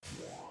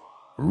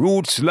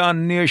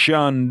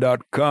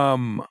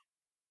rootslandnation.com.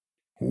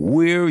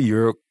 We're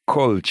your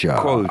culture.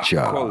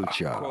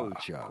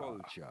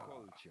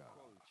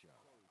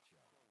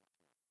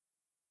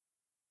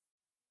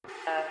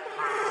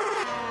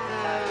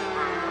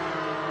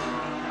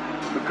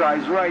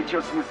 Because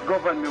righteousness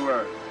govern the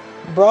world.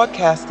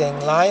 Broadcasting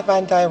live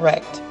and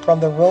direct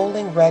from the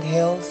rolling red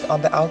hills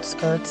on the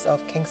outskirts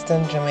of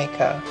Kingston,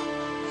 Jamaica.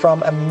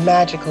 From a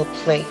magical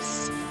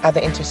place at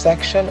the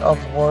intersection of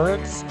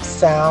words,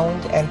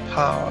 sound, and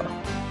power.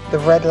 The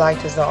red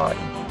light is on.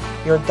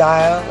 Your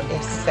dial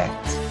is set.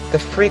 The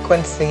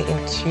frequency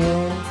in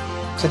tune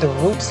to the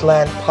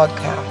Rootsland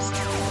podcast.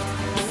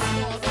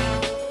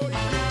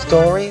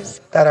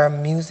 Stories that are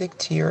music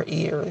to your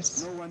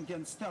ears. No one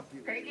can stop you.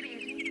 Take it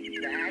easy.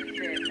 That's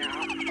it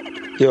now.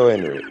 Yo,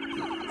 Henry,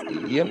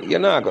 you're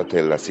not going to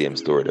tell the same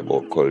story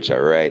about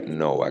culture right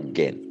now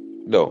again.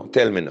 No,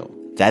 tell me now.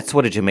 That's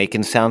what a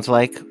Jamaican sounds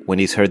like when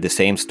he's heard the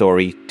same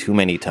story too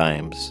many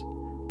times.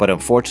 But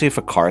unfortunately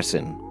for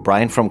Carson,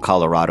 Brian from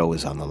Colorado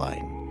was on the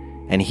line,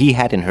 and he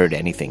hadn't heard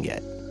anything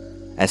yet.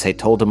 As I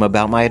told him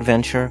about my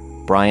adventure,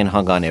 Brian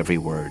hung on every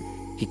word.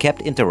 He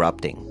kept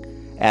interrupting,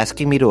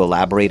 asking me to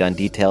elaborate on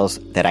details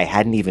that I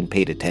hadn't even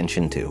paid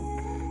attention to.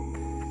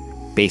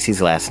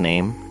 Basie's last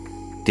name?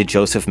 Did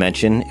Joseph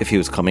mention if he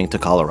was coming to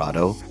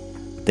Colorado?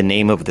 The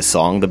name of the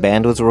song the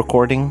band was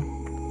recording?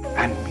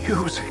 And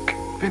music.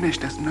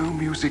 Finished as no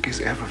music is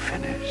ever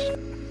finished.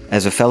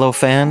 As a fellow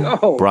fan,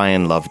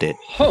 Brian loved it.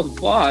 Oh,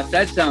 boss,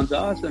 that sounds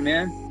awesome,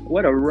 man.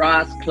 What a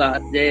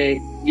Ross-cloth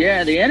day.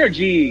 Yeah, the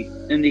energy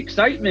and the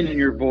excitement in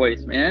your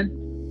voice, man.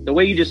 The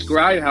way you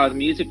describe how the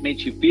music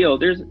makes you feel.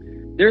 There's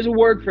a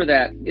word for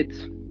that. It's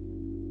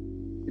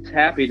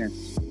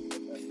happiness.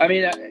 I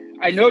mean,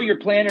 I know you're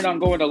planning on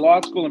going to law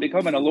school and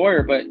becoming a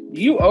lawyer, but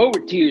you owe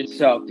it to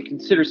yourself to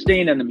consider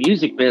staying in the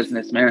music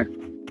business, man.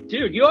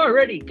 Dude, you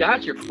already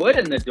got your foot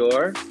in the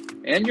door.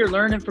 And you're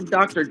learning from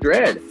Dr.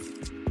 Dredd.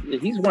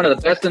 He's one of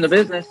the best in the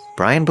business.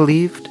 Brian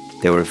believed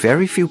there were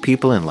very few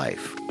people in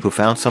life who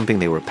found something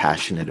they were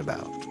passionate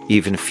about.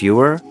 Even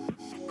fewer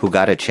who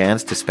got a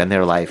chance to spend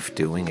their life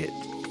doing it.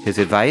 His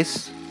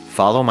advice?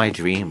 Follow my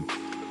dream.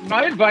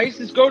 My advice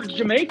is go to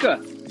Jamaica.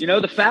 You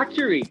know, the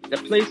factory, the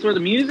place where the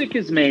music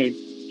is made.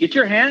 Get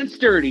your hands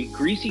dirty,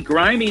 greasy,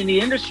 grimy in the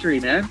industry,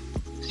 man.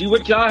 See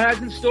what Jah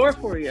has in store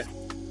for you.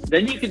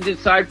 Then you can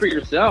decide for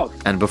yourself.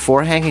 And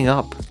before hanging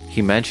up,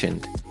 he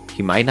mentioned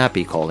he might not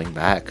be calling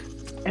back.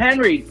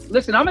 Henry,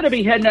 listen, I'm going to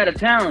be heading out of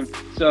town,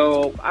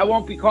 so I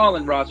won't be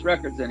calling Ross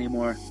Records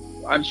anymore.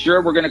 I'm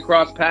sure we're going to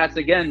cross paths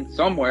again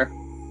somewhere,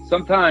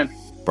 sometime.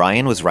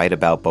 Brian was right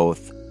about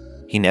both.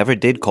 He never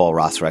did call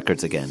Ross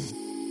Records again.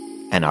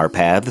 And our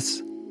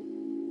paths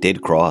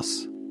did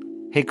cross.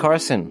 Hey,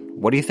 Carson,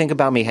 what do you think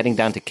about me heading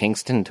down to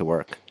Kingston to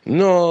work?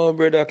 No,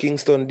 brother,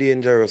 Kingston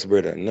dangerous,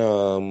 brother.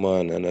 No,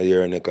 man, I know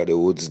you're neck of the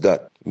woods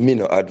that. Me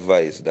no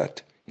advise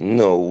that.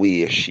 No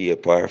way,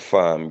 shape, or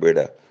farm,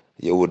 brother.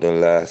 You wouldn't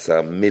last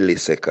a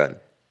millisecond.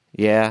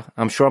 Yeah,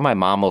 I'm sure my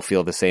mom will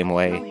feel the same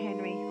way. Oh,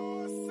 Henry,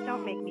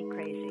 don't make me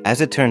crazy. As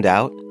it turned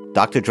out,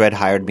 Dr. Dredd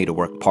hired me to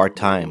work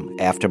part-time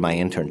after my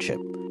internship.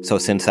 So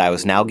since I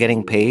was now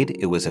getting paid,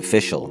 it was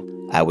official.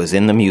 I was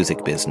in the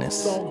music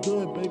business.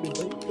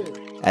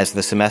 As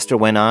the semester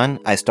went on,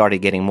 I started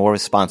getting more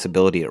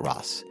responsibility at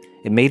Ross.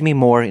 It made me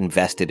more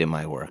invested in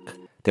my work.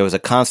 There was a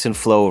constant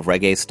flow of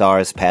reggae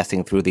stars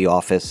passing through the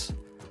office.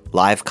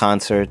 Live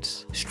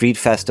concerts, street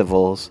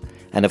festivals,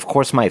 and of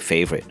course my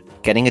favorite,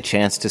 getting a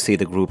chance to see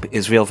the group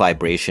Israel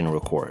Vibration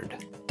record.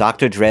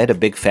 Dr. Dredd, a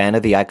big fan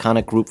of the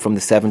iconic group from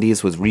the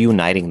 70s, was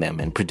reuniting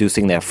them and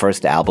producing their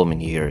first album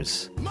in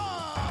years.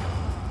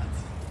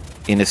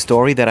 In a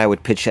story that I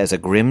would pitch as a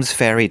Grimm's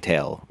fairy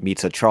tale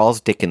meets a Charles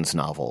Dickens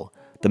novel,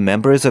 the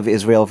members of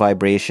Israel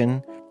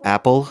Vibration,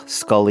 Apple,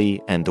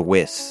 Scully, and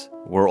Wiss,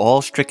 were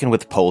all stricken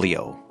with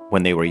polio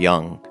when they were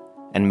young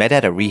and met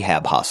at a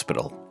rehab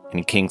hospital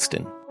in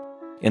Kingston.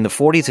 In the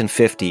 40s and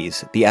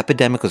 50s, the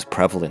epidemic was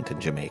prevalent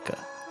in Jamaica,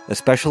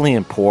 especially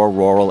in poor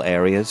rural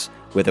areas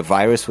where the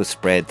virus was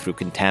spread through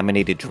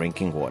contaminated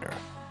drinking water.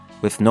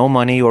 With no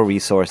money or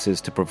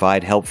resources to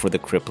provide help for the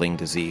crippling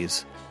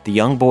disease, the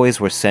young boys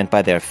were sent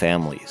by their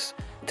families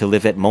to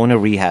live at Mona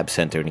Rehab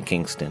Center in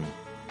Kingston.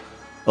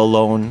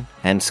 Alone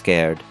and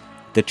scared,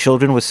 the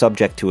children were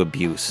subject to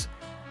abuse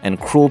and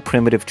cruel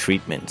primitive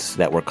treatments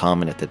that were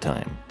common at the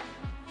time.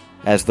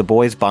 As the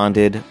boys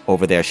bonded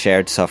over their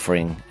shared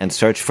suffering and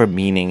searched for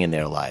meaning in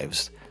their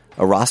lives,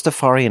 a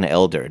Rastafarian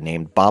elder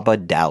named Baba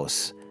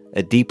Douse,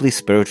 a deeply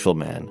spiritual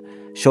man,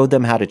 showed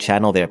them how to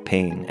channel their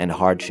pain and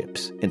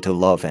hardships into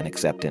love and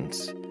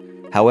acceptance.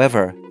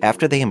 However,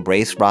 after they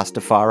embraced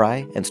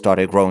Rastafari and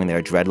started growing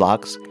their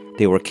dreadlocks,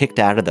 they were kicked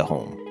out of the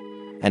home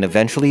and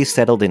eventually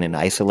settled in an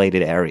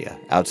isolated area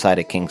outside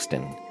of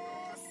Kingston.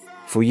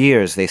 For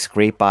years, they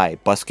scraped by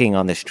busking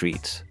on the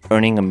streets,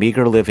 earning a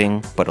meager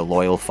living but a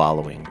loyal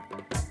following.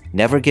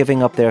 Never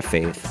giving up their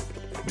faith,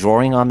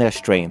 drawing on their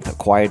strength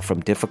acquired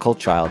from difficult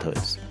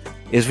childhoods,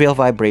 Israel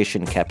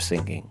Vibration kept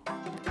singing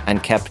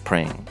and kept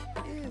praying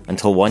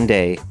until one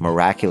day,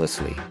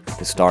 miraculously,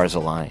 the stars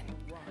aligned.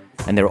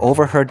 and they're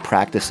overheard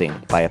practicing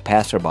by a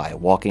passerby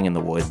walking in the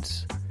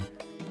woods.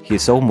 He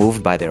is so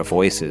moved by their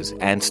voices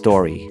and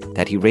story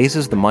that he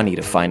raises the money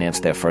to finance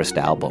their first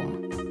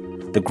album.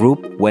 The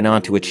group went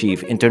on to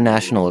achieve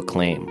international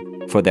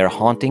acclaim for their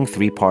haunting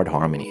 3-part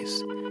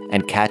harmonies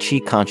and catchy,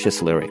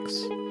 conscious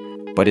lyrics.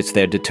 But it's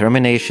their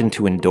determination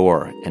to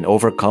endure and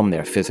overcome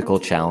their physical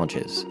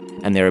challenges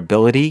and their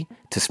ability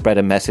to spread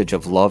a message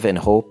of love and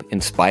hope in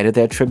spite of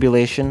their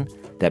tribulation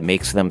that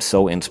makes them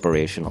so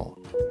inspirational.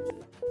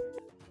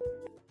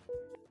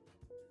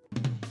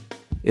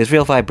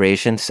 Israel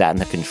Vibration sat in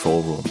the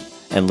control room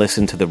and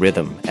listened to the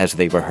rhythm as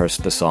they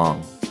rehearsed the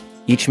song.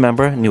 Each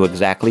member knew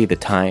exactly the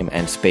time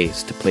and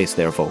space to place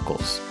their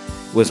vocals.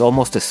 It was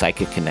almost a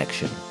psychic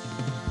connection,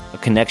 a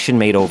connection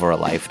made over a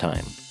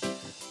lifetime.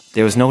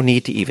 There was no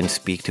need to even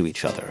speak to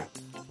each other.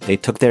 They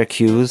took their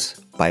cues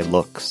by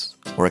looks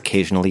or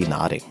occasionally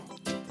nodding.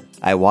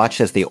 I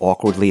watched as they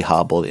awkwardly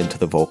hobbled into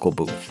the vocal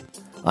booth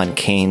on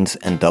canes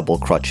and double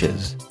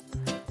crutches,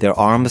 their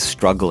arms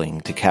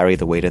struggling to carry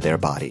the weight of their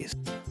bodies.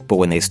 But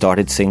when they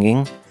started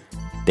singing,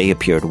 they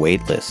appeared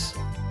weightless.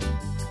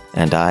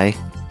 And I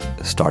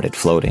started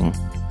floating.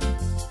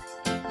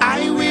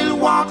 I will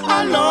walk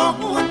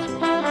alone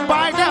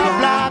by the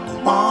black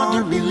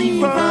mud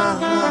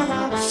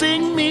river.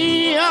 Sing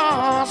me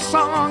a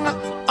song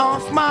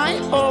of my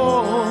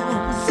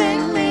own.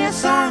 Sing me a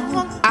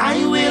song.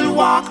 I will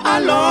walk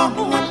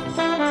alone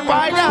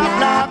by the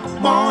black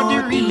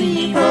mud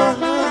river.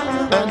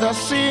 And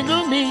sing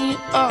me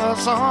a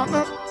song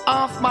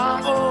of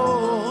my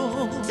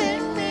own.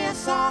 Sing me a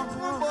song.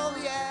 Oh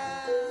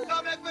yeah.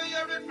 Come make me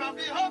hear it from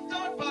the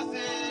Uptown Posse.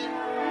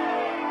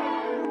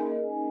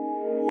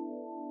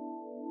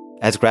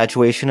 As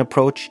graduation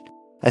approached,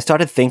 I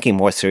started thinking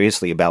more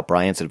seriously about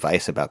Brian's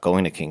advice about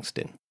going to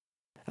Kingston.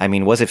 I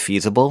mean, was it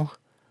feasible?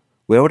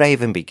 Where would I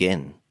even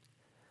begin?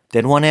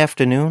 Then one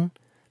afternoon,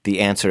 the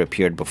answer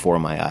appeared before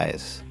my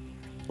eyes.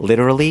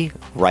 Literally,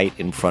 right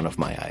in front of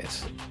my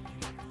eyes.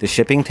 The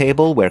shipping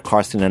table where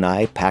Karsten and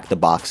I packed the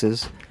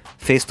boxes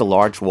faced a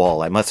large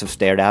wall I must have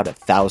stared out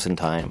 1,000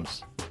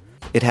 times.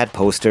 It had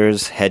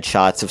posters,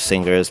 headshots of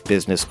singers,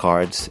 business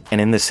cards, and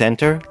in the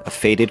center, a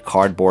faded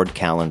cardboard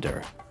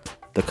calendar.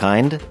 The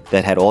kind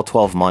that had all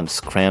 12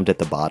 months crammed at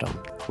the bottom,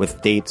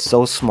 with dates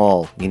so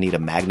small you need a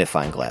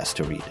magnifying glass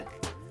to read.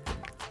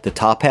 The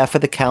top half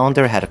of the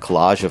calendar had a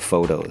collage of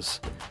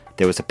photos.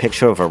 There was a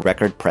picture of a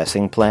record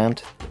pressing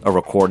plant, a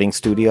recording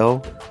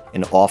studio,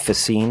 an office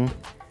scene,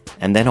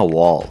 and then a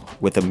wall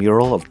with a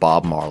mural of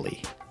Bob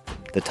Marley.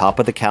 The top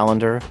of the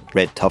calendar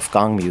read Tough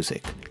Gong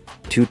Music,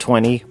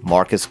 220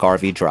 Marcus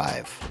Garvey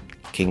Drive,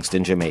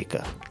 Kingston,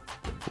 Jamaica.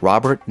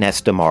 Robert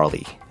Nesta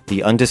Marley,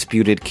 the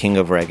undisputed king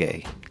of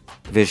reggae,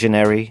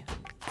 visionary,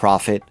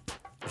 prophet,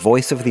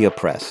 voice of the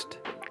oppressed,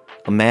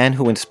 a man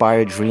who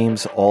inspired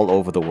dreams all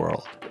over the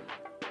world.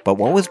 But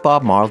what was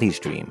Bob Marley's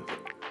dream?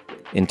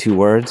 In 2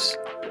 words,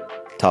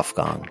 Tough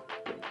Gong.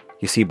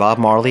 You see, Bob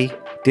Marley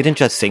didn't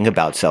just sing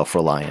about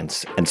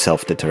self-reliance and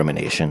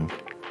self-determination.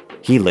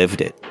 He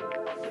lived it.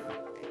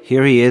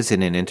 Here he is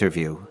in an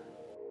interview.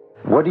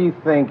 What do you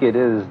think it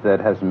is that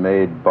has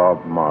made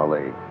Bob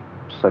Marley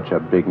such a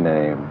big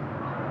name?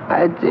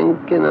 I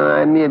think,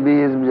 maybe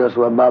it's just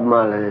what Bob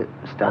Marley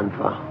stands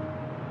for.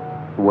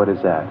 What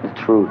is that? The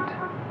truth.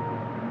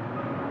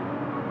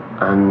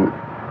 And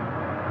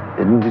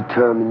the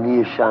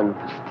determination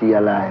to stay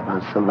alive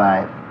and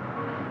survive.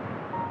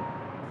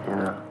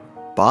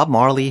 Bob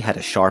Marley had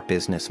a sharp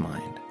business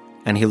mind,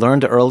 and he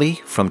learned early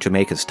from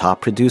Jamaica's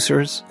top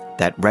producers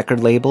that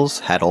record labels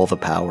had all the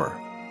power.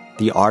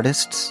 The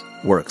artists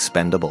were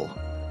expendable.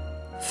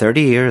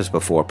 30 years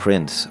before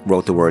Prince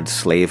wrote the word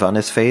slave on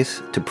his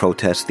face to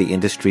protest the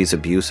industry's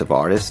abuse of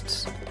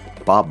artists,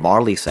 Bob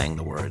Marley sang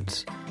the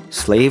words,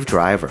 "Slave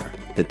driver,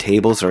 the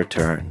tables are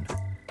turned.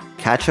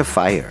 Catch a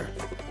fire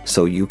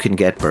so you can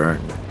get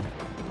burned."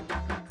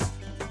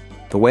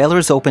 The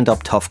Wailers opened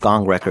up Tough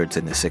Gong Records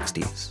in the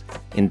 60s,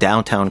 in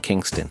downtown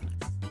Kingston,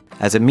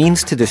 as a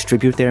means to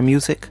distribute their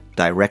music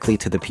directly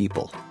to the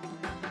people.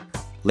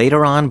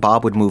 Later on,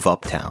 Bob would move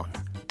uptown,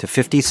 to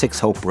 56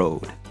 Hope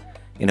Road,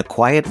 in a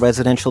quiet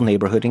residential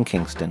neighborhood in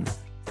Kingston.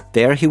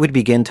 There he would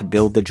begin to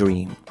build the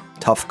dream,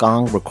 Tough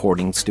Gong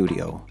Recording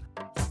Studio.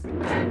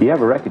 You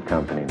have a record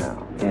company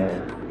now. Yeah.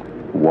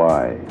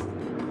 Why?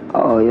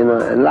 Oh,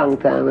 a long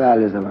time we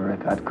always have a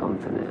record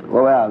company.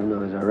 What we have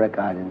now is a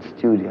recording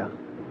studio.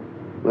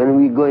 When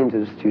we go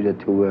into the studio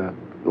to work,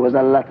 it was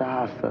a lot of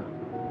hassle.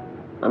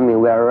 I mean,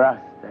 we're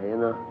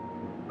Rasta,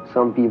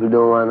 Some people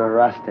don't want a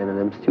Rasta in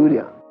them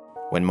studio.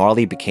 When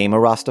Marley became a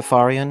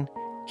Rastafarian,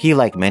 he,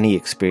 like many,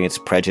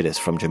 experienced prejudice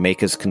from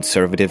Jamaica's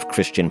conservative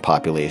Christian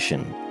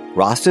population.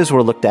 Rastas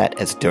were looked at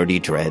as dirty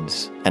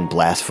dreads and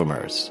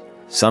blasphemers.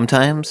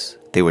 Sometimes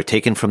they were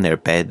taken from their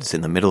beds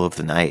in the middle of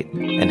the night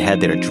and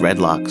had their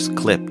dreadlocks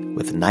clipped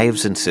with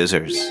knives and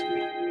scissors.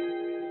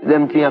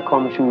 Them things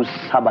come through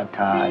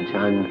sabotage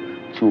and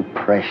through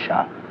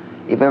pressure.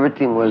 If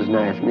everything was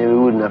nice, maybe we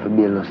wouldn't have to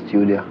build a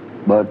studio.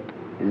 But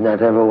it's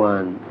not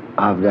everyone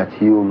have that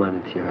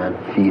humanitarian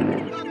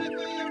feeling.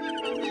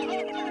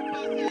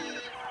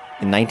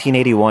 In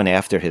 1981,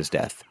 after his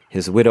death,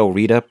 his widow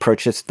Rita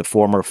purchased the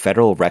former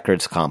Federal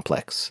Records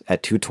complex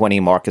at 220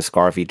 Marcus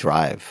Garvey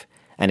Drive,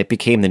 and it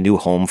became the new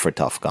home for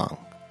Tuff Gong.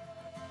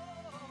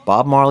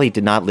 Bob Marley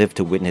did not live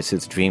to witness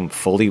his dream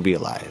fully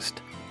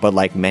realized, but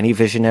like many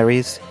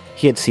visionaries,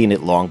 he had seen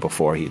it long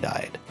before he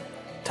died.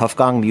 Tuff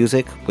Gong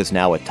Music was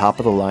now a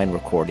top-of-the-line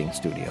recording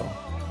studio,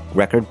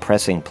 record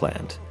pressing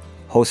plant,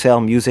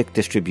 wholesale music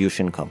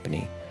distribution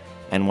company,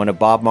 and one of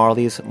Bob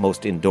Marley's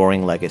most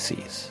enduring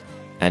legacies.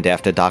 And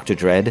after Dr.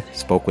 Dredd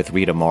spoke with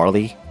Rita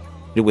Marley,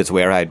 it was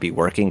where I'd be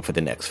working for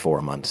the next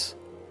 4 months.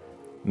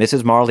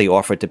 Mrs. Marley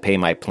offered to pay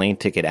my plane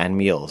ticket and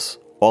meals.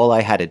 All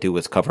I had to do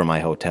was cover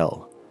my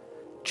hotel.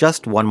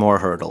 Just one more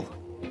hurdle.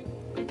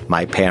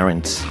 My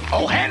parents.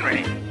 Oh,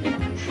 Henry!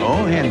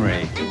 Oh,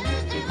 Henry.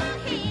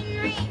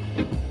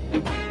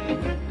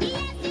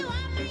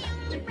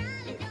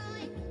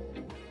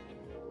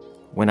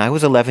 When I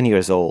was 11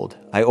 years old,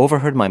 I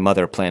overheard my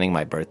mother planning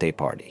my birthday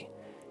party.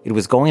 It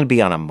was going to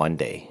be on a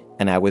Monday,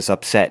 and I was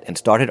upset and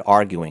started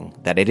arguing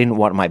that I didn't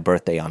want my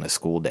birthday on a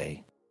school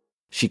day.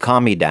 She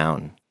calmed me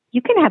down.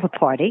 You can have a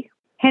party.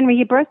 Henry,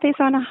 your birthday's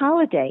on a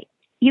holiday.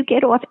 You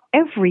get off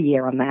every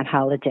year on that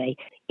holiday.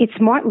 It's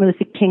Martin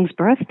Luther King's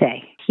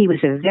birthday. He was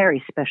a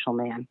very special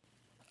man.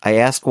 I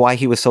asked why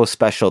he was so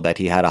special that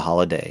he had a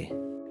holiday.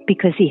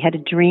 Because he had a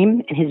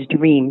dream, and his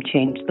dream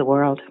changed the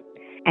world.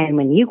 And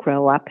when you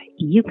grow up,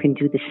 you can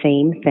do the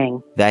same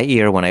thing. That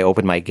year, when I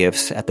opened my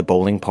gifts at the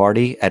bowling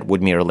party at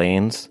Woodmere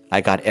Lanes,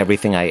 I got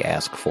everything I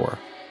asked for.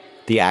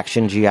 The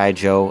Action G.I.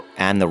 Joe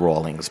and the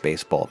Rawlings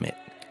baseball mitt.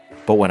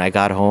 But when I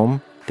got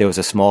home, there was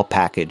a small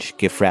package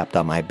gift-wrapped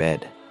on my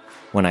bed.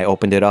 When I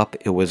opened it up,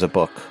 it was a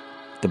book,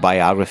 the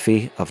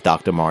biography of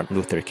Dr. Martin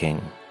Luther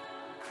King.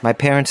 My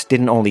parents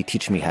didn't only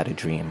teach me how to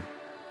dream.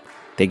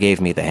 They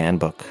gave me the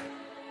handbook.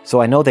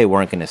 So I know they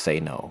weren't going to say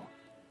no.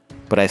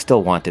 But I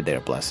still wanted their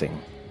blessing.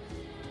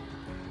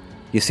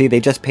 You see, they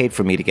just paid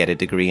for me to get a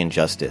degree in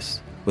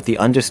justice, with the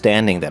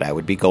understanding that I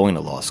would be going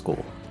to law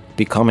school,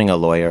 becoming a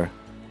lawyer,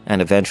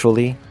 and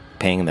eventually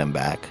paying them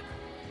back.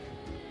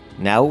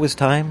 Now it was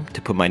time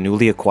to put my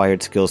newly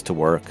acquired skills to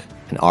work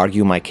and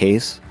argue my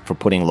case for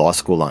putting law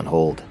school on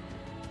hold,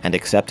 and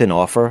accept an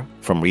offer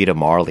from Rita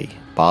Marley,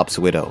 Bob's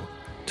widow,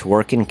 to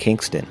work in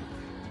Kingston,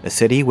 a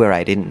city where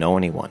I didn't know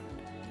anyone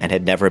and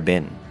had never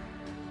been,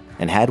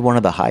 and had one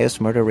of the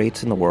highest murder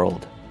rates in the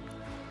world.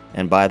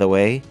 And by the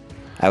way,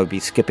 I would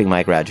be skipping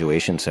my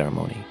graduation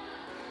ceremony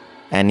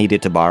and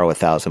needed to borrow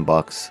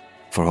 $1,000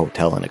 for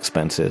hotel and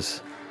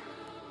expenses.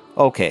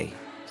 Okay,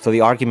 so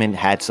the argument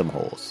had some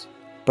holes,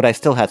 but I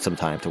still had some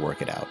time to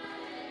work it out.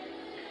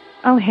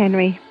 Oh,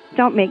 Henry,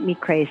 don't make me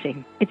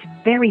crazy. It's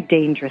very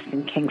dangerous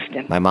in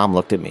Kingston. My mom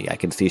looked at me. I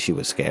could see she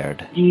was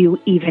scared. Do you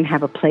even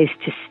have a place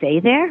to stay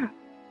there?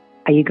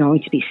 Are you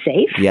going to be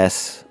safe?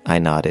 Yes, I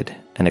nodded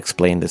and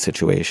explained the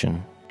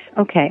situation.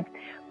 Okay,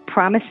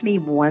 promise me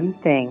one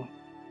thing.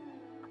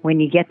 When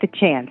you get the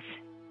chance,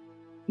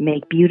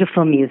 make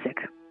beautiful music.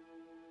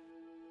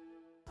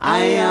 I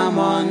am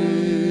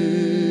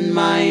on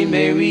my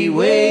merry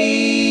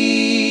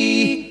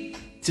way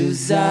to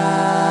Zion.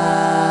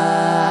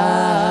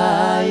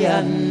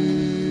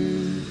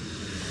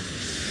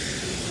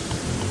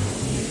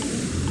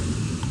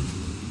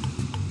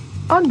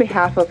 On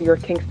behalf of your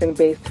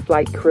Kingston-based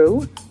flight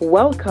crew,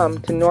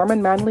 welcome to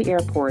Norman Manley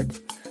Airport.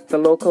 The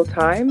local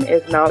time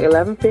is now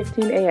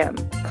 11:15 a.m.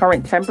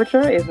 Current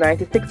temperature is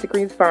 96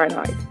 degrees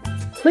Fahrenheit.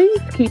 Please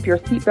keep your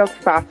seatbelts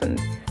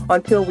fastened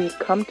until we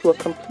come to a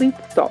complete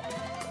stop.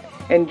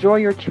 Enjoy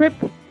your trip,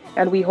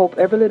 and we hope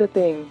every little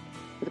thing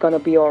is going to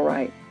be all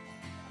right.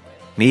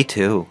 Me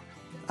too.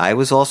 I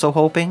was also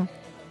hoping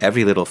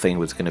every little thing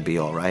was going to be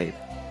all right.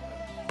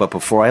 But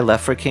before I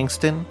left for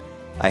Kingston,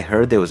 I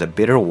heard there was a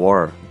bitter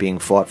war being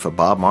fought for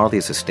Bob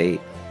Marley's estate,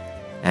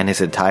 and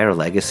his entire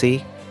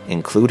legacy,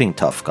 including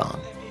Tuff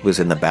Gong, was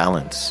in the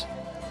balance.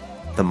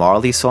 The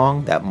Marley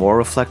song that more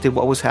reflected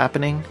what was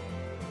happening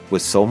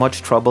was So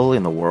Much Trouble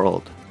in the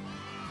World.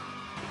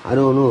 I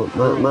don't know,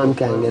 man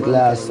can get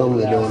lost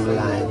somewhere down the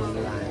line.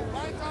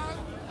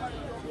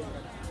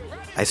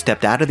 I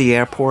stepped out of the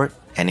airport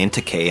and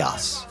into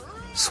chaos,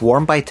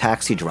 swarmed by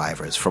taxi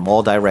drivers from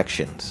all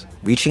directions,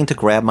 reaching to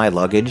grab my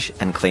luggage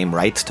and claim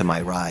rights to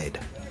my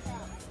ride.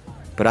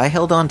 But I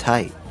held on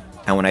tight,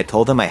 and when I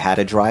told them I had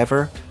a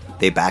driver,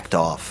 they backed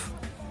off.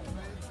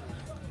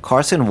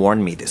 Carson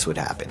warned me this would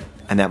happen,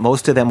 and that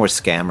most of them were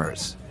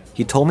scammers.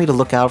 He told me to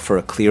look out for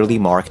a clearly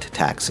marked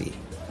taxi.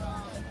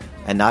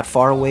 And not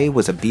far away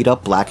was a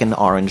beat-up black and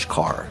orange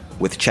car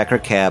with checker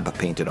cab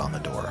painted on the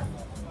door.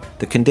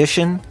 The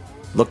condition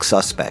looked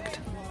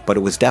suspect, but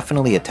it was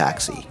definitely a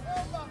taxi.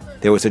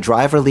 There was a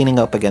driver leaning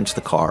up against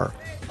the car,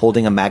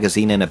 holding a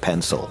magazine and a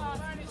pencil.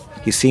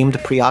 He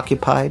seemed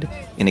preoccupied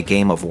in a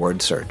game of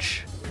word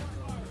search.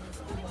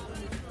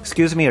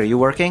 Excuse me, are you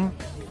working?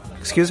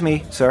 Excuse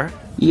me, sir.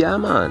 Yeah,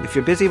 man. If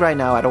you're busy right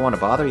now, I don't want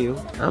to bother you.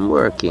 I'm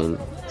working.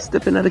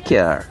 Step into the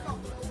car.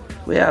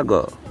 Where I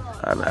go?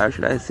 Or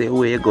should I say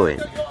where you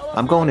going?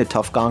 I'm going to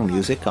Tuff Gong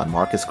Music on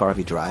Marcus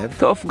Garvey Drive.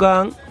 Tuff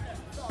Gong?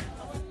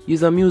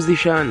 You're a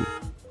musician.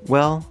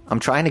 Well, I'm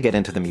trying to get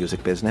into the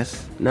music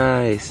business.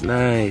 Nice,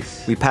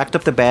 nice. We packed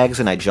up the bags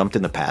and I jumped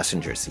in the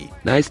passenger seat.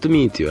 Nice to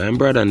meet you. I'm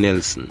Brother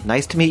Nelson.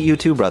 Nice to meet you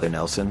too, Brother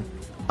Nelson.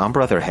 I'm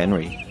Brother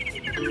Henry.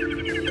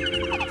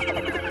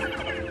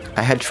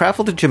 I had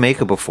traveled to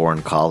Jamaica before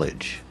in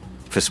college,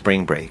 for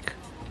spring break,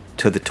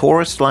 to the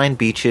tourist-lined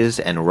beaches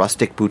and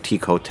rustic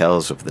boutique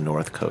hotels of the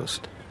North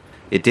Coast.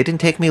 It didn't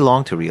take me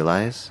long to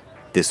realize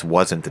this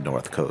wasn't the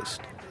North Coast.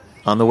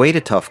 On the way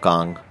to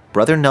Tufgong,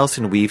 Brother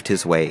Nelson weaved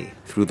his way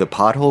through the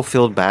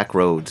pothole-filled back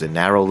roads and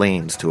narrow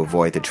lanes to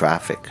avoid the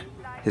traffic.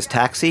 His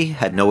taxi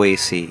had no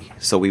AC,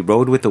 so we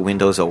rode with the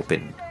windows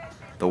open.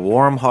 The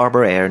warm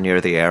harbor air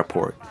near the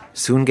airport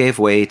soon gave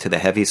way to the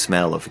heavy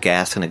smell of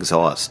gas and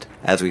exhaust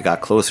as we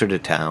got closer to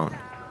town.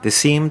 This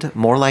seemed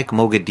more like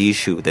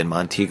Mogadishu than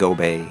Montego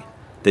Bay.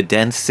 The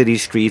dense city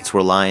streets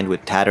were lined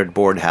with tattered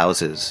board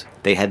houses.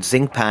 They had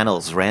zinc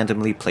panels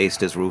randomly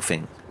placed as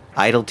roofing.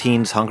 Idle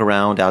teens hung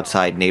around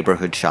outside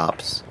neighborhood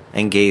shops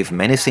and gave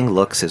menacing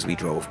looks as we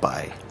drove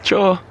by.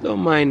 Sure,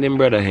 don't mind them,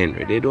 Brother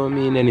Henry. They don't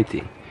mean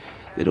anything.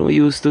 They don't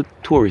use the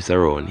tourists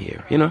around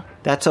here, you know?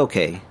 That's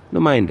okay.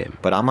 Don't mind them.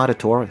 But I'm not a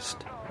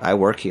tourist. I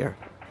work here.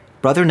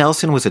 Brother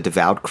Nelson was a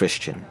devout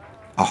Christian,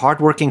 a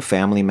hard-working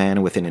family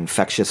man with an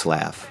infectious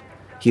laugh.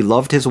 He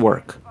loved his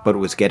work, but it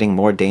was getting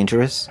more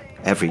dangerous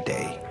every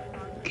day.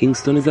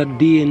 Kingston is a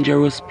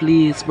dangerous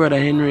place, Brother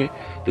Henry.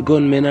 The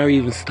gunmen are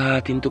even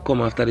starting to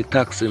come after the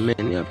taxi men.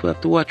 You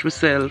have to watch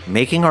yourself.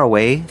 Making our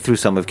way through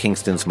some of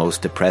Kingston's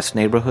most depressed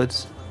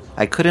neighborhoods,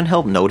 I couldn't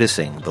help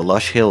noticing the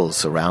lush hills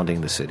surrounding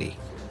the city.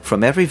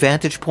 From every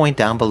vantage point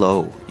down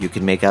below, you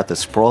could make out the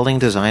sprawling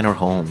designer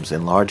homes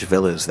and large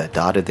villas that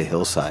dotted the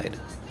hillside.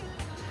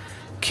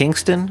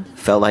 Kingston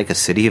felt like a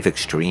city of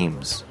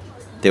extremes.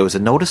 There was a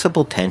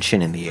noticeable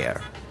tension in the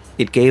air.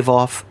 It gave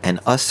off an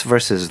us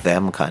versus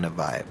them kind of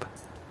vibe.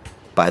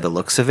 By the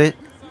looks of it,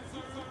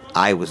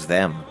 I was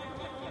them.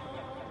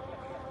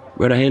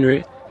 Brother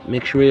Henry,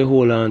 make sure you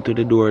hold on to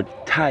the door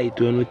tight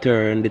when we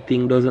turn. The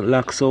thing doesn't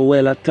lock so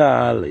well at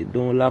all. It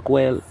don't lock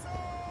well.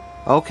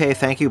 Okay,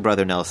 thank you,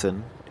 Brother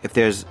Nelson. If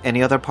there's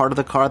any other part of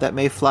the car that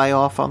may fly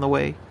off on the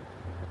way,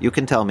 you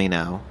can tell me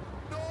now.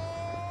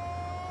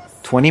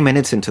 20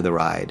 minutes into the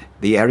ride,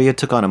 the area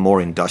took on a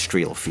more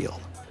industrial feel.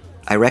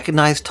 I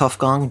recognized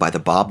Tufgong by the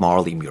Bob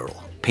Marley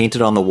mural,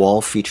 painted on the wall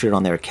featured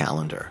on their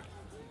calendar.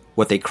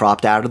 What they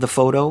cropped out of the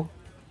photo?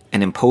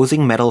 An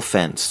imposing metal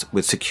fence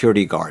with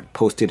security guard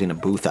posted in a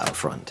booth out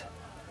front.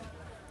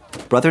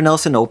 Brother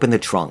Nelson opened the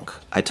trunk.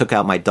 I took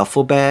out my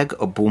duffel bag,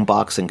 a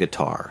boombox, and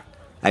guitar.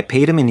 I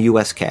paid him in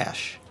U.S.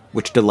 cash,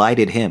 which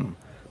delighted him,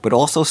 but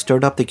also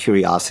stirred up the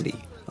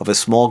curiosity of a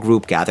small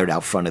group gathered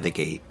out front of the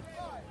gate.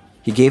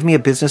 He gave me a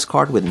business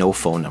card with no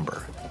phone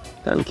number.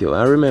 Thank you,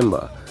 I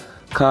remember.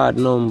 Card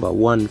number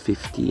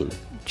 115.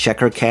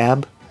 Checker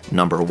cab,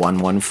 number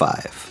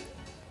 115.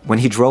 When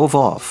he drove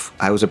off,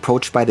 I was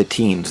approached by the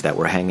teens that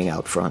were hanging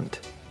out front.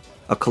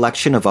 A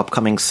collection of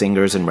upcoming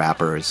singers and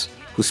rappers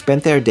who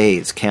spent their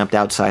days camped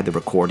outside the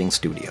recording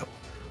studio,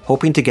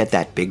 hoping to get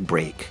that big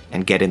break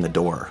and get in the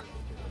door.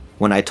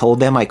 When I told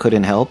them I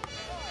couldn't help,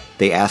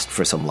 they asked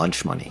for some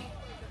lunch money.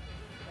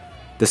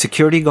 The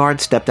security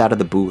guard stepped out of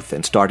the booth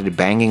and started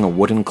banging a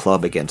wooden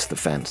club against the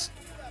fence.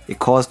 It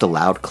caused a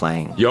loud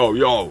clang.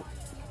 Yo,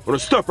 wanna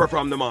step her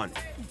from the man.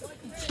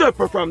 Step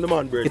her from the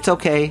man, bro. It's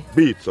okay.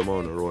 Beat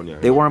someone around here.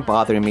 They weren't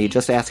bothering me,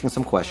 just asking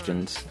some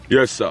questions.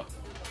 Yes, sir.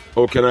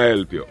 How can I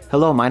help you?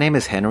 Hello, my name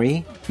is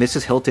Henry.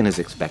 Mrs. Hilton is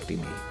expecting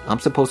me. I'm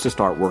supposed to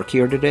start work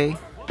here today.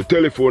 The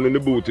telephone in the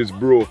booth is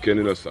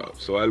broken, sir.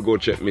 So I'll go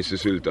check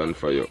Mrs. Hilton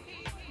for you.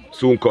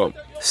 Soon come.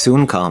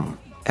 Soon come.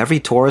 Every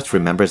tourist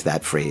remembers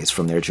that phrase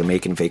from their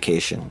Jamaican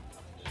vacation.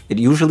 It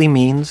usually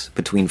means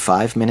between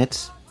 5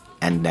 minutes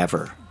and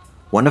never.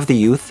 One of the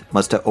youth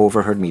must have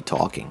overheard me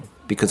talking,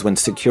 because when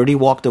security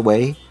walked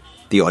away,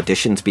 the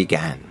auditions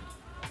began,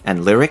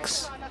 and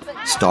lyrics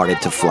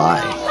started to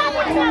fly.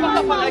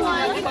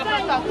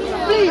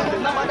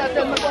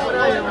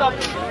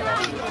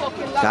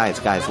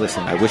 Guys,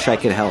 listen, I wish I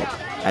could help.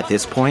 At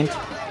this point,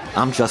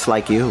 I'm just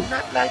like you.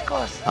 Not like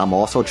us. I'm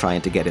also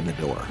trying to get in the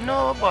door.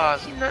 No,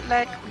 boss, you're not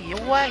like we,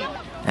 you're white.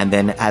 And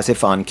then, as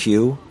if on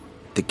cue,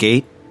 the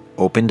gate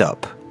opened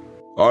up.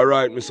 All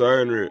right, Mr.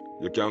 Henry,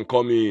 you can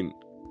come in.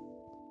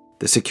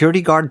 The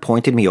security guard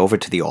pointed me over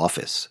to the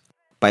office.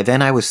 By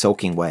then I was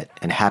soaking wet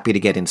and happy to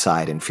get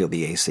inside and feel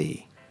the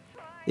AC.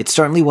 It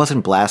certainly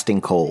wasn't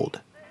blasting cold,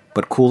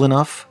 but cool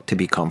enough to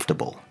be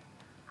comfortable.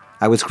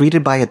 I was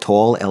greeted by a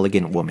tall,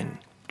 elegant woman,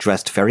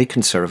 dressed very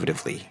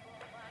conservatively.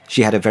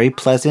 She had a very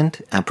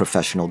pleasant and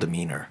professional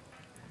demeanor.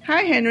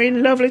 Hi, Henry.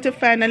 Lovely to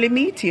finally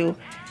meet you.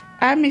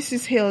 I'm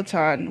Mrs.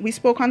 Hilton. We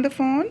spoke on the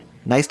phone?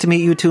 Nice to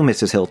meet you too,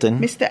 Mrs. Hilton.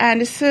 Mr.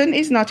 Anderson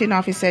is not in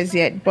office as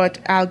yet, but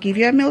I'll give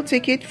you a meal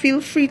ticket.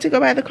 Feel free to go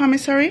by the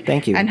commissary.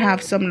 Thank you. And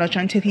have some lunch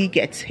until he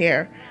gets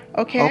here.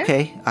 Okay?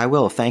 Okay, I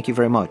will. Thank you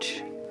very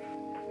much.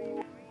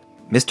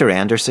 Mr.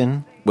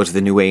 Anderson was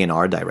the new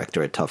A&R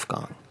director at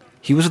Tufgong.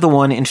 He was the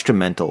one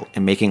instrumental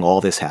in making all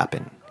this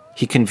happen.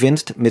 He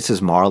convinced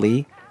Mrs.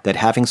 Marley that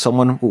having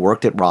someone who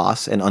worked at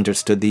Ross and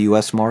understood the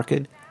U.S.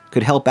 market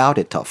could help out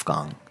at Tough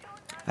Gong.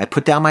 I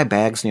put down my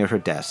bags near her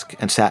desk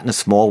and sat in a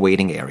small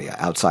waiting area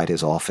outside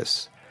his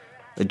office.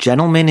 A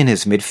gentleman in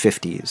his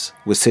mid-50s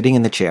was sitting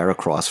in the chair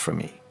across from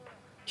me.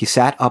 He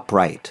sat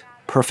upright,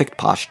 perfect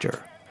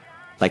posture,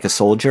 like a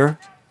soldier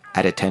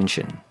at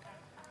attention.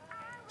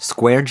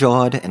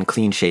 Square-jawed and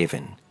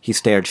clean-shaven, he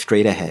stared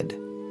straight ahead,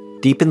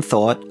 deep in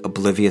thought,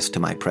 oblivious to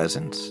my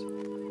presence.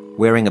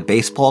 Wearing a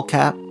baseball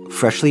cap,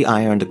 freshly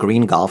ironed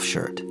green golf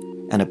shirt,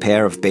 and a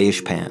pair of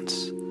beige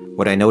pants.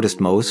 What I noticed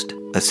most,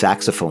 a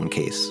saxophone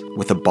case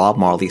with a Bob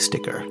Marley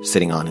sticker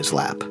sitting on his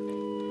lap.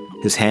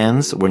 His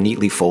hands were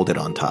neatly folded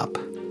on top.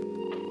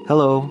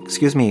 Hello,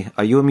 excuse me,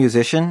 are you a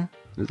musician?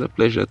 It's a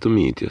pleasure to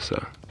meet you,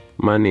 sir.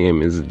 My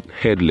name is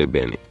Headley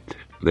Bennett.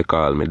 They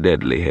call me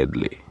Deadly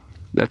Headley.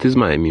 That is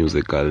my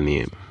musical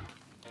name.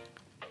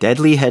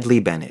 Deadly Headley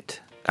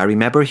Bennett. I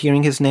remember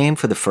hearing his name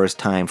for the first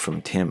time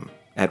from Tim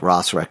at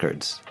Ross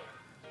Records.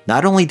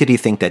 Not only did he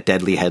think that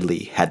Deadly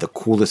Headley had the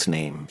coolest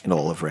name in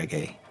all of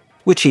reggae,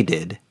 which he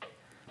did,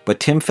 but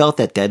Tim felt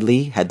that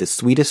Deadly had the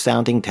sweetest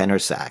sounding tenor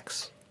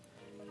sax.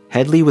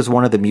 Headley was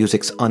one of the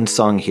music's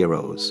unsung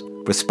heroes,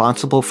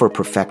 responsible for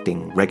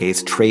perfecting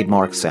reggae's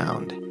trademark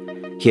sound.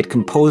 He had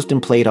composed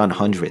and played on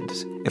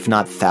hundreds, if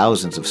not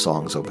thousands of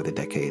songs over the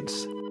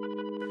decades.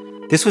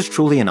 This was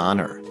truly an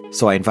honor,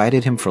 so I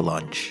invited him for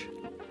lunch.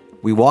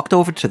 We walked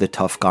over to the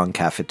Tough Gong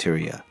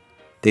cafeteria.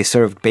 They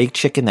served baked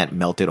chicken that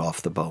melted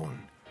off the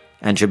bone,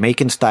 and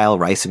Jamaican-style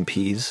rice and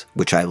peas,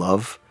 which I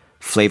love,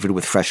 flavored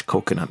with fresh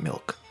coconut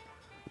milk.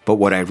 But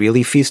what I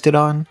really feasted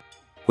on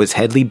was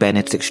Headley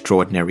Bennett's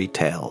extraordinary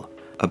tale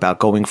about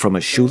going from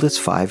a shoeless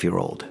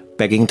 5-year-old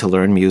begging to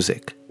learn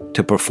music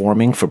to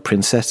performing for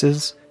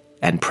princesses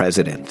and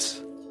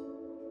presidents.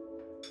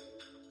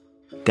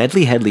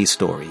 Deadly Headley's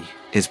story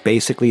is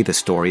basically the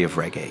story of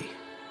reggae,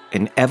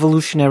 an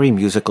evolutionary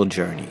musical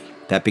journey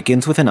that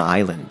begins with an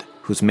island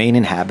whose main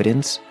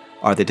inhabitants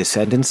are the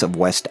descendants of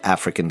West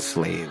African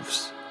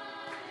slaves.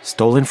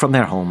 Stolen from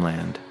their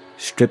homeland,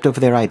 stripped of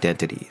their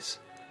identities,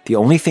 the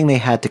only thing they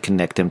had to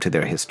connect them to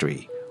their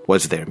history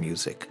was their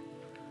music,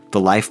 the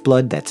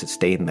lifeblood that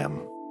sustained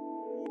them.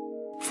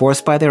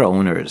 Forced by their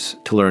owners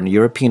to learn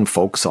European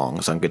folk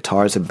songs on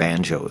guitars and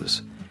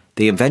banjos,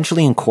 they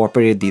eventually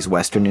incorporated these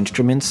Western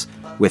instruments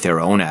with their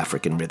own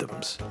African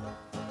rhythms.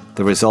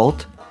 The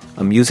result?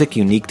 A music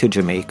unique to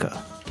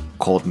Jamaica,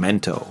 called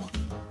mento.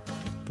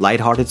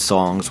 Light-hearted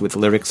songs with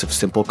lyrics of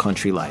simple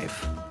country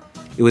life.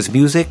 It was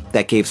music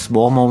that gave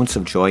small moments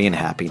of joy and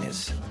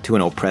happiness to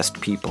an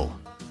oppressed people.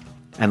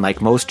 And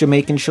like most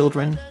Jamaican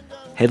children,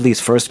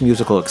 Headley's first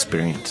musical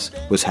experience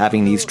was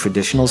having these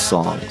traditional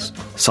songs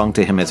sung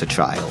to him as a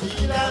child.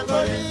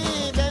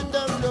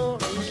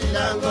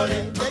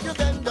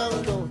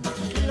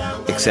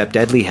 Except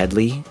Deadly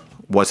Headley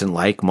wasn't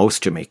like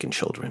most Jamaican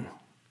children.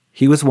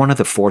 He was one of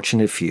the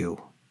fortunate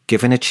few,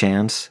 given a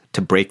chance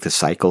to break the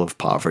cycle of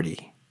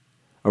poverty.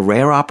 A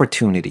rare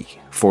opportunity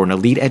for an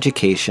elite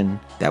education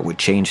that would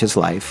change his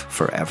life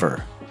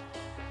forever.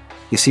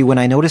 You see, when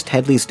I noticed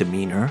Headley's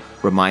demeanor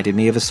reminded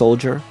me of a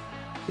soldier,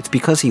 it's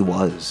because he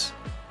was.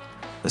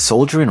 A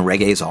soldier in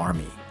reggae's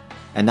army.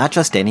 And not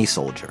just any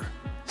soldier.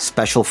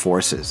 Special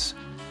forces.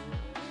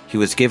 He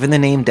was given the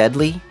name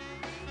Deadly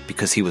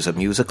because he was a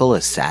musical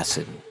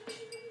assassin.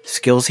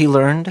 Skills he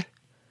learned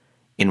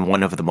in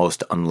one of the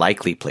most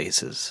unlikely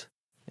places.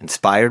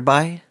 Inspired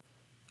by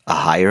a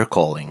higher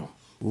calling.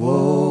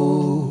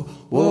 Whoa,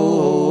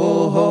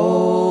 whoa,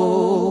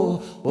 whoa,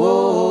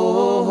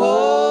 whoa,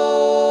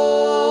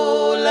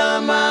 whoa, La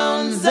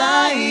Mount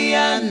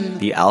Zion.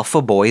 The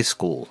Alpha Boys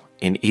School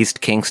in East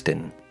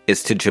Kingston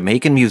is to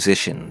Jamaican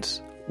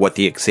musicians what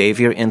the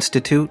Xavier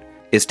Institute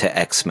is to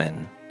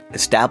X-Men.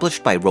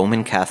 Established by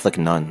Roman Catholic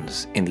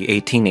nuns in the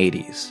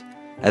 1880s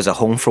as a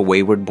home for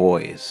wayward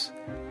boys,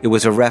 it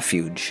was a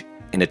refuge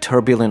in a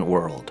turbulent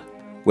world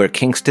where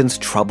Kingston's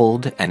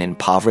troubled and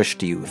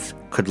impoverished youth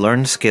could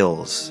learn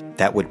skills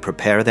that would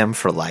prepare them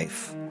for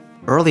life.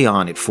 Early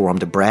on, it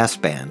formed a brass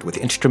band with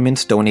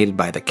instruments donated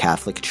by the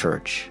Catholic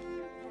Church.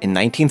 In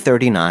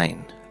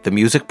 1939, the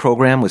music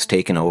program was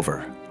taken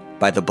over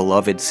by the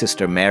beloved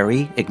Sister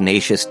Mary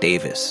Ignatius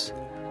Davis,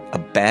 a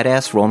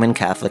badass Roman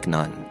Catholic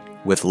nun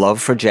with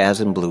love for jazz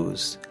and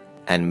blues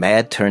and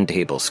mad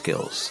turntable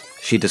skills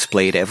she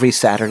displayed every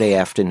Saturday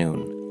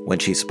afternoon when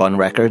she spun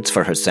records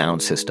for her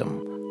sound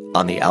system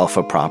on the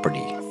Alpha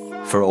property.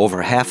 For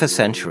over half a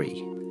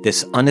century,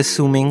 this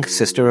unassuming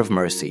Sister of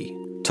Mercy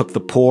took the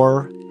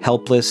poor,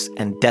 helpless,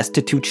 and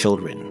destitute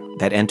children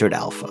that entered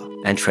Alpha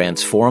and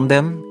transformed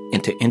them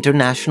into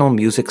international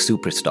music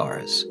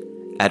superstars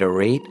at a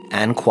rate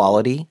and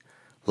quality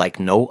like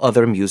no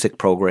other music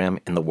program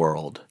in the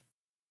world.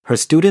 Her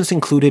students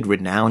included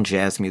renowned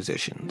jazz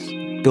musicians,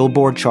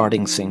 Billboard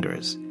charting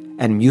singers,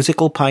 and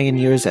musical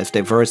pioneers as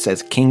diverse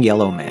as King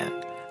Yellowman,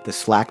 the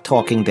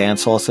slack-talking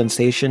dancehall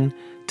sensation,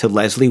 to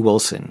Leslie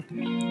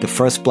Wilson, the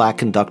first black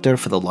conductor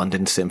for the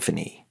London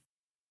Symphony.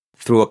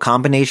 Through a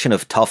combination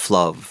of tough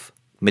love,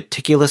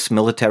 meticulous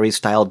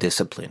military-style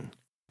discipline,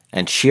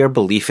 and sheer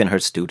belief in her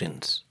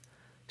students,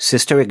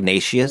 Sister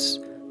Ignatius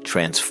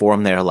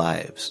transformed their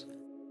lives.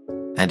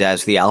 And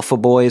as the Alpha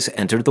Boys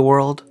entered the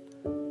world,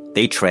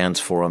 they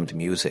transformed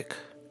music.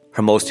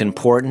 Her most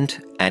important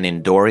and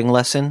enduring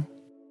lesson: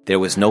 there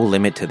was no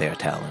limit to their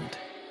talent.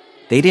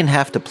 They didn't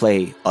have to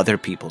play other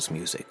people's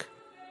music.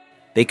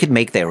 They could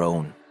make their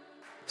own.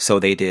 So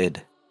they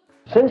did.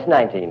 Since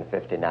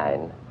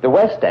 1959, the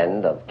West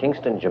End of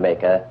Kingston,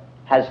 Jamaica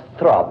has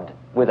throbbed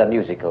with a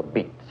musical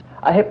beat,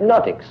 a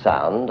hypnotic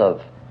sound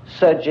of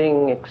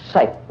surging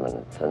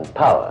excitement and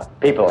power.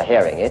 People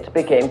hearing it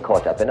became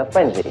caught up in a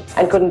frenzy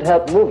and couldn't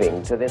help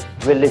moving to this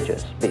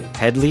religious beat.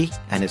 Headley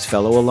and his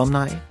fellow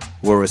alumni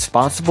were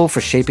responsible for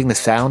shaping the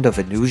sound of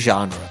a new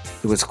genre.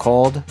 It was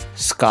called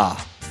ska,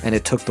 and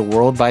it took the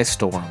world by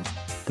storm.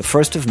 The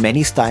first of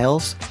many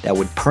styles that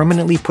would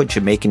permanently put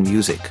Jamaican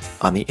music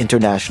on the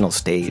international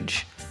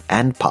stage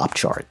and pop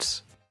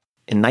charts.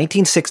 In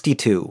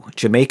 1962,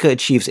 Jamaica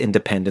achieves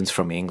independence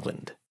from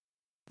England.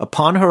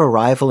 Upon her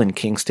arrival in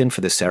Kingston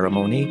for the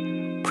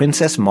ceremony,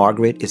 Princess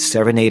Margaret is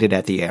serenaded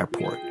at the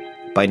airport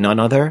by none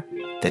other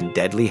than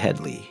Deadly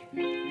Headley.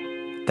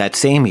 That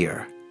same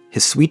year,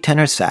 his sweet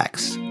tenor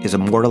sax is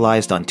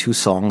immortalized on two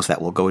songs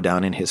that will go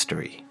down in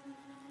history.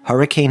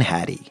 Hurricane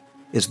Hattie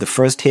is the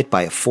first hit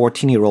by a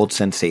 14-year-old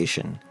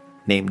sensation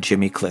named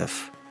Jimmy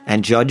Cliff,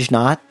 and Judge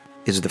Not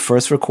is the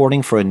first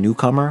recording for a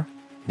newcomer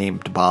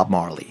named Bob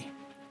Marley.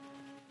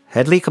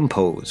 Headley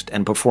composed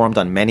and performed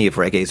on many of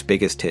reggae's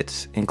biggest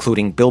hits,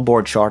 including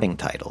Billboard charting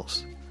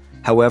titles.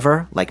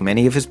 However, like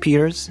many of his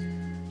peers,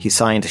 he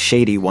signed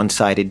shady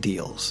one-sided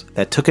deals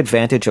that took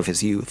advantage of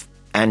his youth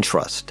and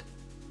trust.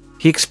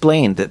 He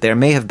explained that there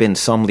may have been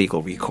some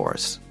legal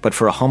recourse, but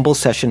for a humble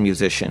session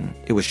musician,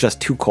 it was just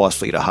too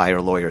costly to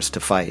hire lawyers to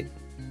fight.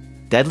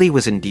 Deadly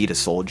was indeed a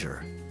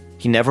soldier.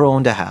 He never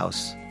owned a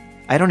house.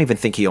 I don't even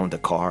think he owned a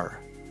car.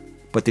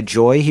 But the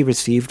joy he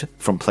received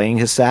from playing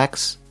his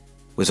sax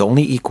was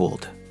only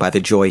equaled by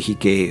the joy he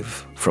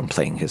gave from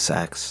playing his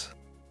sax.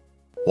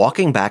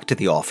 Walking back to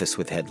the office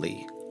with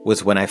Headley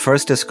was when I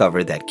first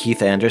discovered that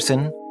Keith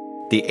Anderson,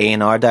 the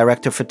A&R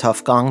director for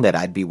Tough Gong that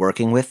I'd be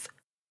working with,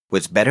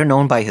 was better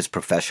known by his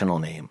professional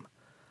name,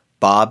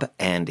 Bob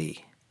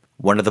Andy,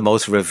 one of the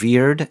most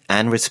revered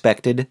and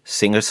respected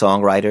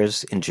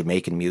singer-songwriters in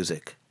Jamaican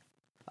music.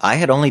 I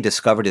had only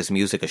discovered his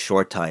music a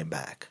short time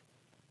back.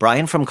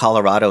 Brian from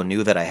Colorado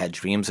knew that I had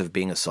dreams of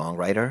being a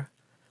songwriter.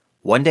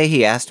 One day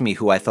he asked me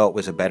who I thought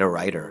was a better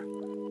writer,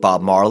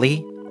 Bob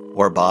Marley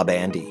or Bob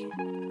Andy.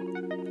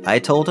 I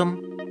told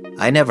him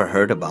I never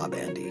heard of Bob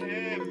Andy.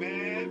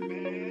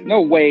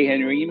 No way,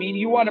 Henry. You mean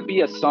you want to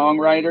be a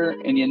songwriter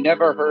and you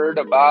never heard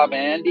of Bob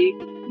Andy?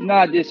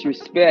 Not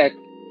disrespect,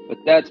 but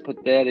that's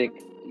pathetic.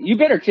 You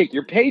better take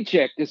your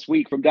paycheck this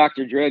week from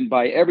Dr. Dre and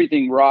buy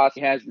everything Ross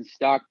has in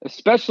stock,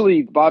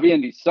 especially Bob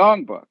Andy's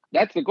songbook.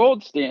 That's the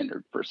gold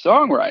standard for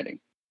songwriting.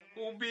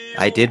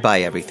 I did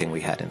buy everything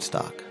we had in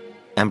stock.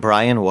 And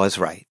Brian was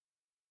right.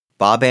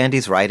 Bob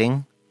Andy's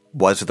writing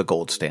was the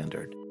gold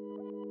standard.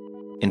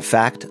 In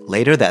fact,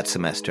 later that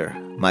semester,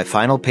 my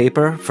final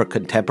paper for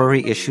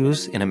contemporary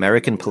issues in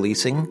American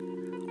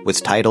policing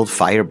was titled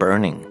Fire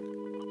Burning,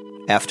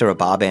 after a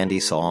Bob Andy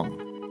song.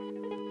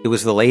 It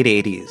was the late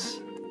 80s,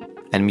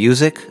 and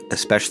music,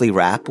 especially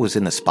rap, was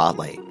in the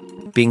spotlight,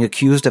 being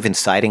accused of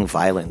inciting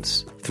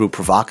violence through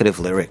provocative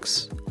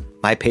lyrics.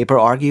 My paper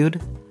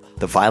argued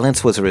the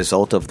violence was a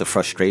result of the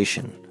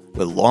frustration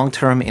with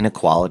long-term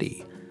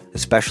inequality,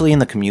 especially in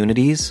the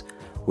communities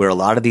where a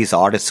lot of these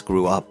artists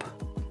grew up.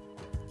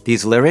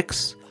 These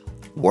lyrics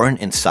weren't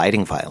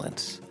inciting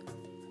violence.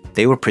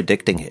 They were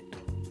predicting it.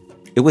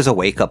 It was a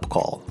wake-up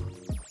call.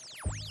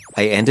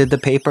 I ended the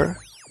paper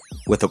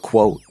with a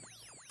quote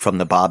from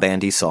the Bob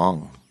Andy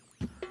song.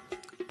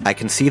 I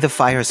can see the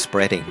fire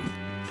spreading.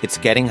 It's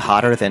getting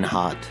hotter than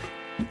hot.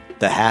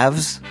 The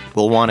haves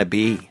will want to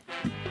be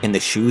in the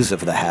shoes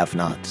of the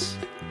have-nots.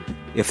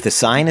 If the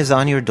sign is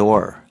on your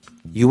door,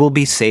 you will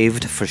be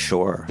saved for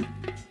sure.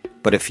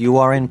 But if you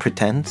are in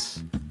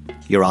pretense,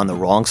 you're on the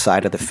wrong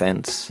side of the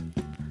fence.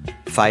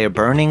 Fire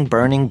burning,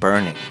 burning,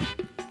 burning.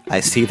 I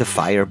see the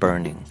fire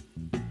burning.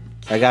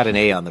 I got an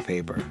A on the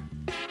paper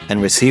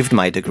and received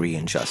my degree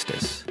in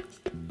justice.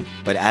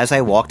 But as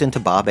I walked into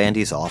Bob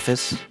Andy's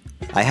office,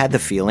 I had the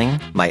feeling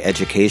my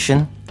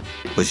education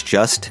was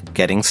just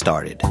getting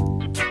started.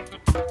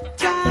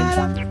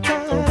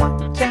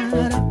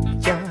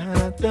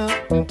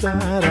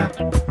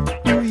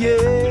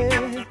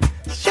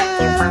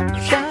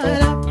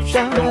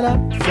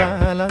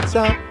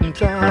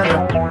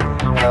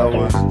 I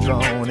was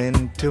drawn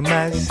into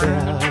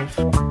myself,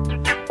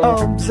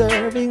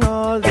 observing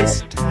all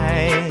this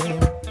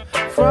time.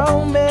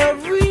 From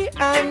every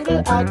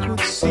angle I could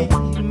see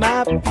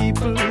my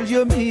people,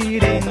 you're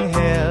meeting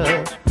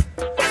hell.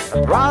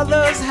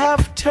 Brothers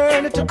have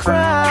turned to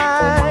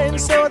crime,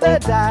 so they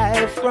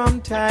die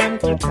from time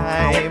to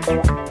time.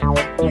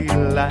 We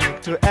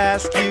like to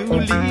ask you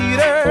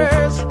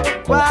leaders,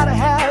 what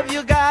have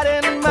you got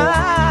in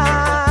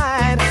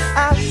mind?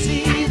 I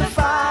see the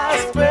fire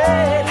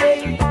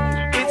spreading,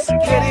 it's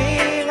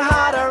getting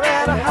hotter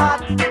and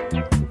hot.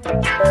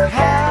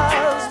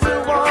 As we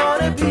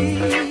wanna be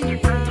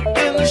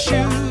in the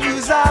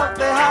shoes of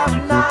the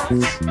have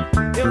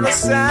and the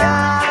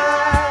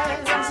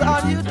signs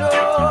on your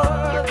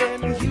door,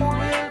 then you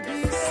will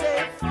be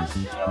safe for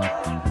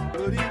sure.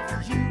 But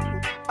if you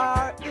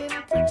are in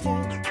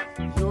pretense,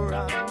 you're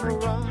on the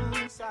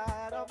wrong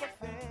side of the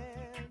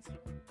fence.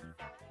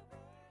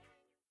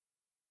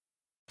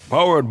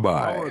 Powered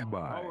by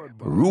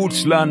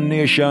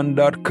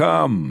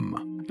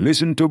RootslandNation.com.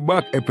 Listen to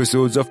back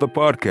episodes of the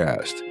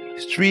podcast.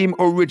 Stream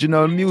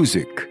original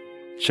music.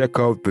 Check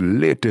out the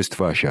latest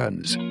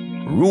fashions.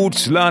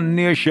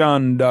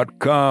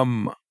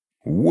 RootslandNation.com.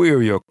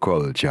 We're your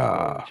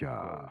culture.